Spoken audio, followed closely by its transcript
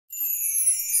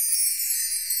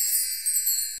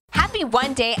only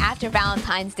one day after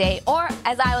Valentine's Day, or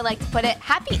as I would like to put it,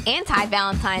 happy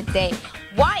Anti-Valentine's Day.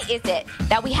 Why is it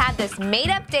that we have this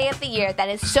made-up day of the year that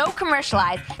is so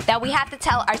commercialized that we have to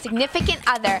tell our significant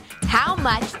other how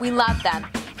much we love them?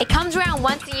 It comes around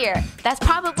once a year. That's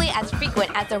probably as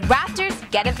frequent as the Raptors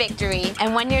get a victory.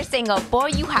 And when you're single, boy,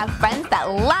 you have friends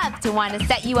that love to want to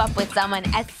set you up with someone,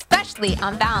 especially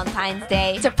on Valentine's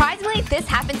Day. Surprisingly, this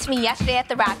happened to me yesterday at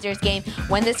the Raptors game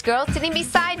when this girl sitting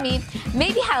beside me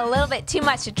maybe had a little bit too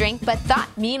much to drink but thought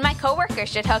me and my coworker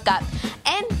should hook up.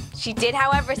 And she did,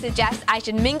 however, suggest I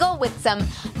should mingle with some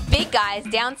big guys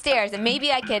downstairs and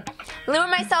maybe I could lure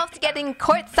myself to getting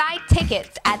courtside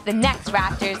tickets at the next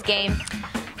Raptors game.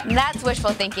 That's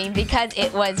wishful thinking because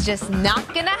it was just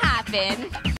not gonna happen.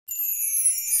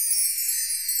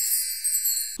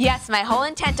 Yes, my whole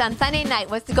intent on Sunday night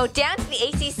was to go down to the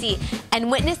ACC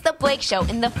and witness the Blake Show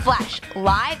in the flesh,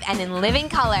 live and in living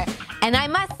color. And I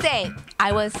must say,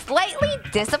 I was slightly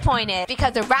disappointed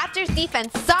because the Raptors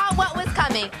defense saw what was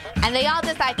coming and they all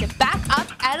decided to back up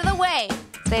out of the way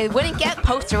so they wouldn't get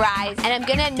posterized. And I'm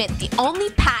gonna admit, the only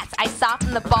pass I saw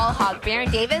from the ball hog, Baron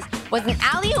Davis, was an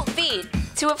alley-oop feed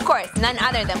to, of course, none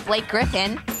other than Blake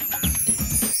Griffin.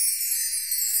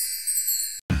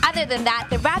 Other than that,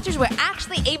 the Raptors were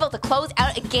actually able to close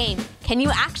out a game. Can you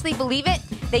actually believe it?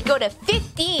 They go to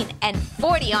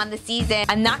 15-40 on the season.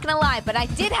 I'm not gonna lie, but I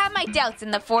did have my doubts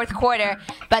in the fourth quarter.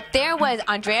 But there was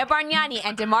Andrea Bargnani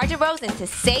and DeMar DeRozan to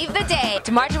save the day.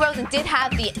 DeMar DeRozan did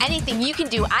have the anything you can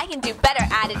do, I can do better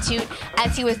attitude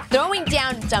as he was throwing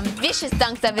down some vicious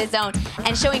dunks of his own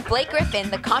and showing Blake Griffin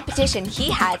the competition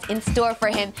he has in store for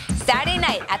him Saturday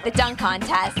night at the dunk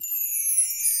contest.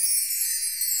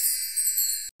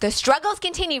 The struggles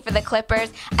continue for the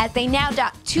Clippers as they now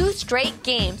drop 2 straight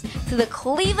games to the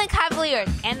Cleveland Cavaliers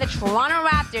and the Toronto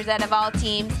Raptors out of all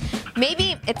teams.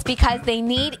 Maybe it's because they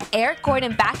need Eric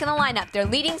Gordon back in the lineup, their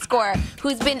leading scorer,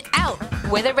 who's been out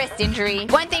with a wrist injury.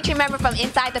 One thing to remember from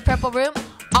Inside the Purple Room,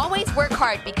 always work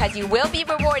hard because you will be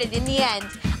rewarded in the end.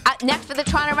 Up next for the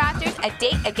Toronto Raptors, a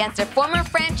date against their former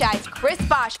franchise, Chris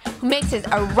Bosh, who makes his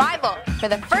arrival for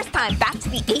the first time back to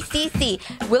the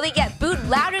ACC. Will he get booed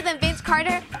louder than Vince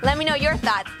Carter? Let me know your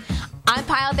thoughts. I'm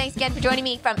Pyle. Thanks again for joining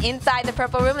me from Inside the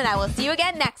Purple Room, and I will see you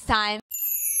again next time.